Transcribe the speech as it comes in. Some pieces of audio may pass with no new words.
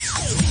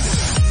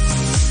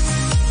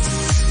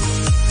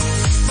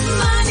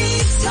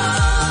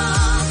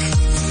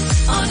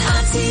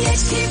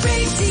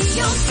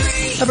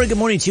A very good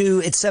morning to you.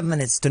 It's 7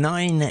 minutes to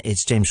 9.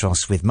 It's James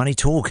Ross with Money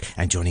Talk.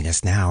 And joining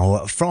us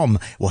now from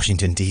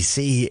Washington,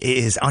 D.C.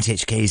 is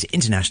RTHK's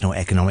international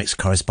economics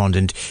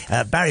correspondent,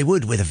 Barry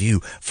Wood, with a view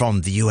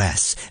from the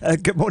U.S.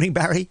 Good morning,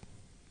 Barry.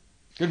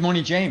 Good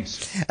morning,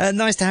 James.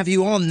 Nice to have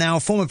you on. Now,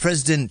 former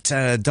President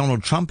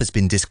Donald Trump has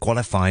been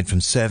disqualified from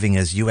serving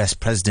as U.S.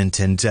 president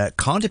and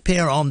can't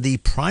appear on the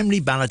primary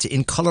ballot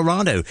in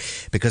Colorado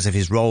because of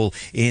his role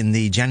in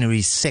the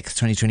January 6th,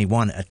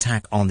 2021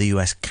 attack on the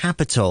U.S.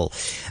 Capitol.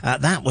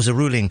 That was a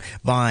ruling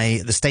by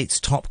the state's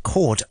top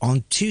court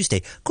on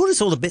Tuesday. Caught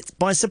us all a bit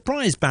by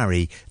surprise,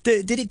 Barry.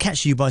 Did it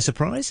catch you by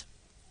surprise?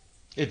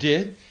 It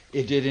did.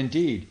 It did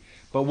indeed.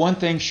 But one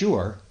thing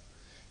sure,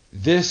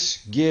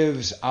 this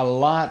gives a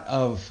lot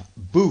of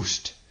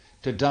boost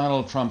to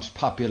Donald Trump's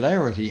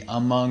popularity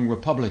among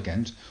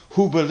Republicans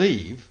who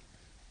believe,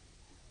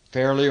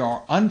 fairly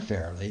or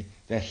unfairly,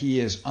 that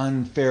he is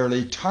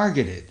unfairly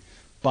targeted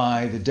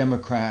by the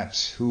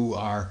Democrats who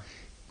are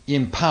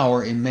in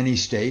power in many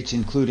states,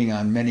 including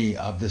on many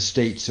of the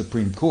state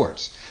Supreme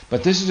Courts.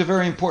 But this is a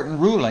very important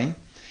ruling.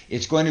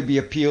 It's going to be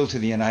appealed to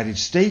the United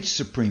States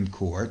Supreme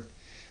Court,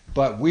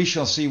 but we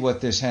shall see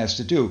what this has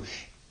to do.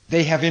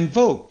 They have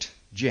invoked,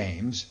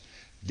 James,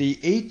 the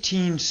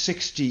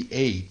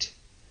 1868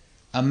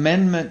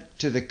 amendment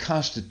to the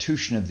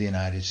Constitution of the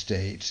United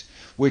States,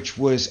 which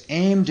was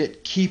aimed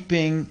at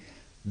keeping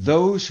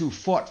those who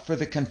fought for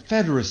the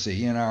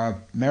Confederacy in our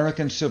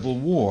American Civil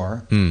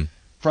War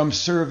from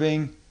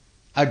serving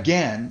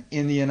again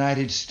in the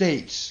United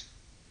States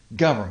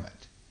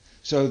government.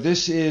 So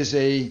this is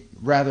a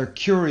rather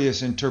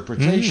curious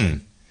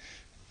interpretation,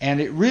 and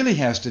it really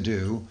has to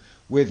do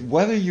with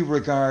whether you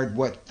regard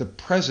what the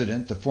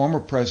president, the former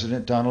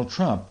president, Donald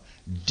Trump,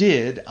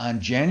 did on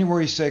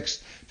January 6,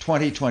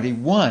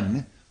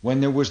 2021,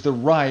 when there was the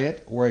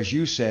riot, or as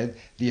you said,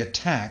 the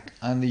attack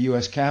on the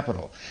U.S.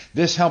 Capitol.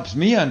 This helps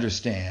me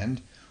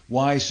understand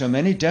why so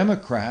many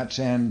Democrats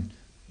and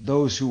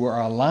those who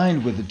are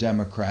aligned with the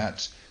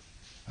Democrats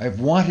have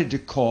wanted to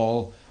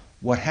call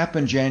what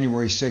happened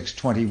January 6,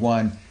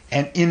 21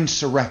 an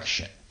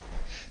insurrection.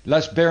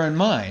 Let's bear in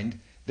mind,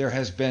 there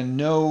has been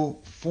no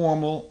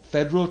formal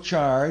federal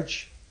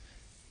charge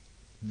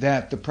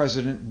that the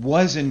president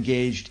was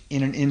engaged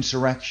in an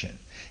insurrection.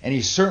 And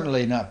he's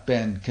certainly not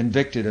been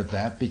convicted of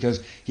that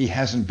because he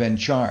hasn't been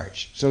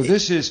charged. So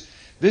this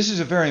is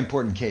a very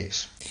important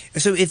case.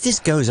 So if this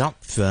goes up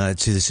to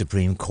the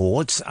Supreme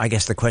Court, I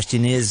guess the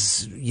question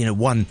is,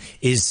 one,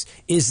 is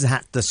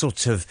that the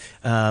sort of,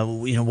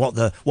 what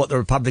the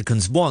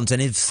Republicans want?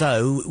 And if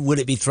so, will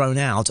it be thrown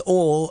out?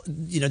 Or,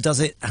 does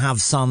it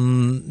have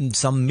some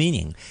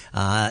meaning?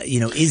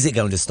 Is it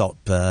going to stop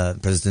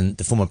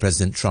the former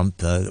President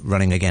Trump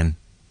running again?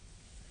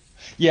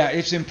 Yeah,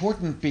 it's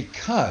important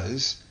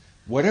because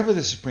whatever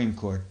the Supreme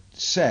Court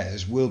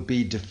says will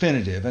be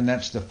definitive, and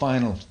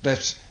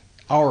that's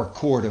our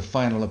court of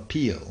final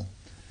appeal.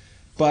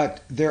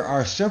 But there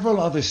are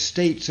several other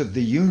states of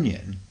the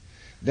Union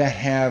that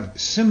have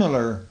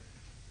similar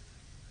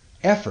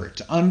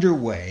efforts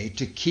underway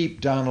to keep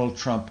Donald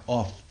Trump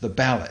off the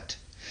ballot.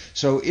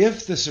 So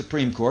if the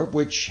Supreme Court,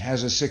 which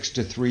has a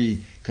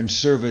 6-3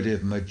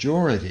 conservative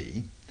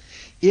majority,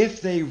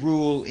 if they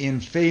rule in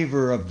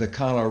favor of the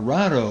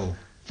Colorado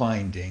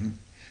finding,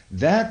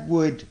 that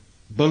would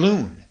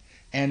balloon,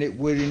 and it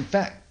would in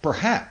fact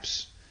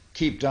perhaps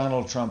keep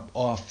Donald Trump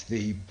off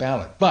the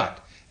ballot. But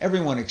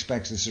everyone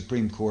expects the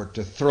Supreme Court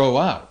to throw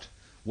out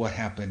what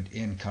happened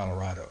in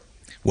Colorado.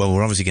 Well,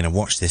 we're obviously going to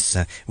watch this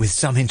with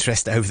some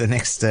interest over the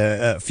next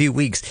few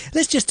weeks.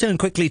 Let's just turn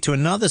quickly to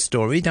another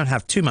story. Don't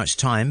have too much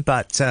time,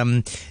 but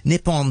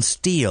Nippon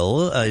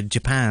Steel,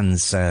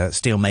 Japan's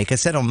steel maker,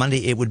 said on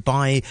Monday it would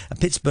buy a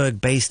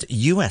Pittsburgh-based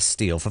U.S.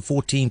 steel for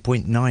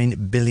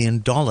 $14.9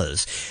 billion.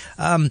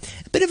 A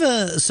bit of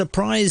a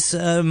surprise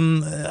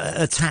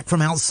attack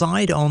from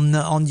outside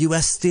on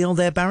U.S. steel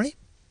there, Barry?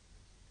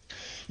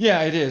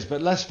 Yeah, it is,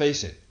 but let's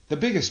face it. The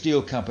biggest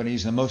steel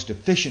companies, the most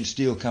efficient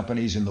steel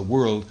companies in the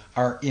world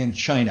are in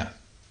China.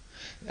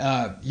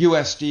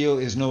 U.S. Steel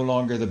is no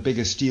longer the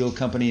biggest steel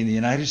company in the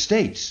United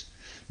States.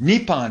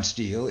 Nippon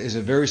Steel is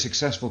a very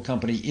successful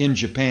company in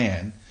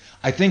Japan.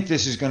 I think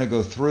this is going to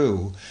go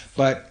through,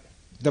 but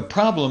the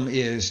problem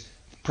is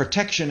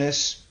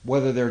protectionists,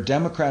 whether they're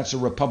Democrats or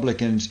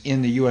Republicans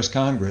in the U.S.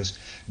 Congress,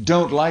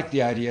 don't like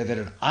the idea that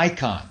an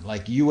icon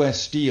like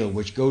U.S. Steel,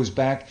 which goes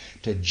back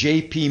to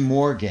J.P.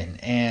 Morgan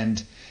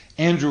and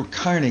Andrew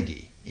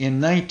Carnegie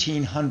in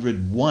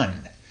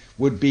 1901,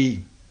 would be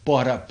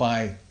bought up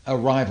by a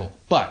rival.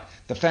 But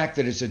the fact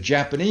that it's a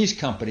Japanese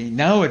company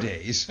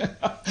nowadays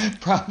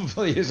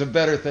probably is a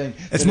better thing.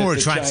 It's more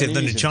attractive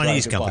than a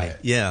Chinese company.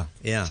 Yeah.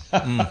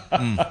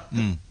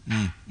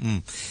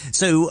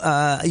 So,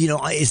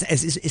 is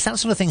that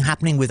sort of thing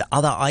happening with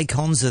other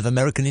icons of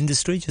American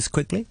industry, just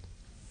quickly?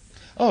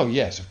 Oh,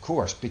 yes, of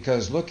course,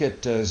 because look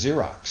at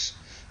Xerox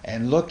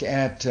and look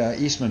at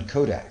Eastman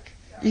Kodak.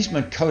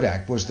 Eastman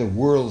Kodak was the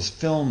world's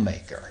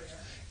filmmaker,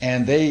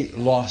 and they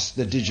lost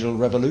the digital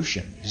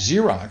revolution.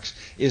 Xerox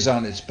is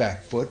on its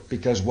back foot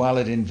because while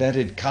it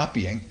invented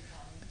copying,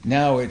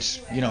 Now it's,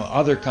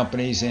 other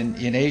companies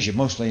in Asia,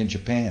 mostly in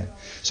Japan.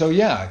 So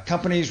yeah,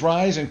 companies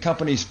rise and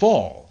companies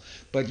fall.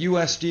 But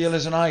U.S. Steel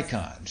is an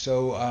icon.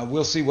 So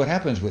we'll see what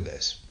happens with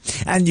this.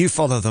 And you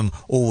follow them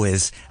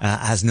always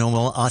as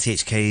normal.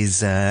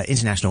 RTHK's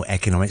international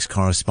economics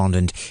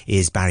correspondent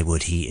is Barry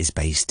Wood. He is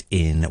based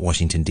in Washington, D.C.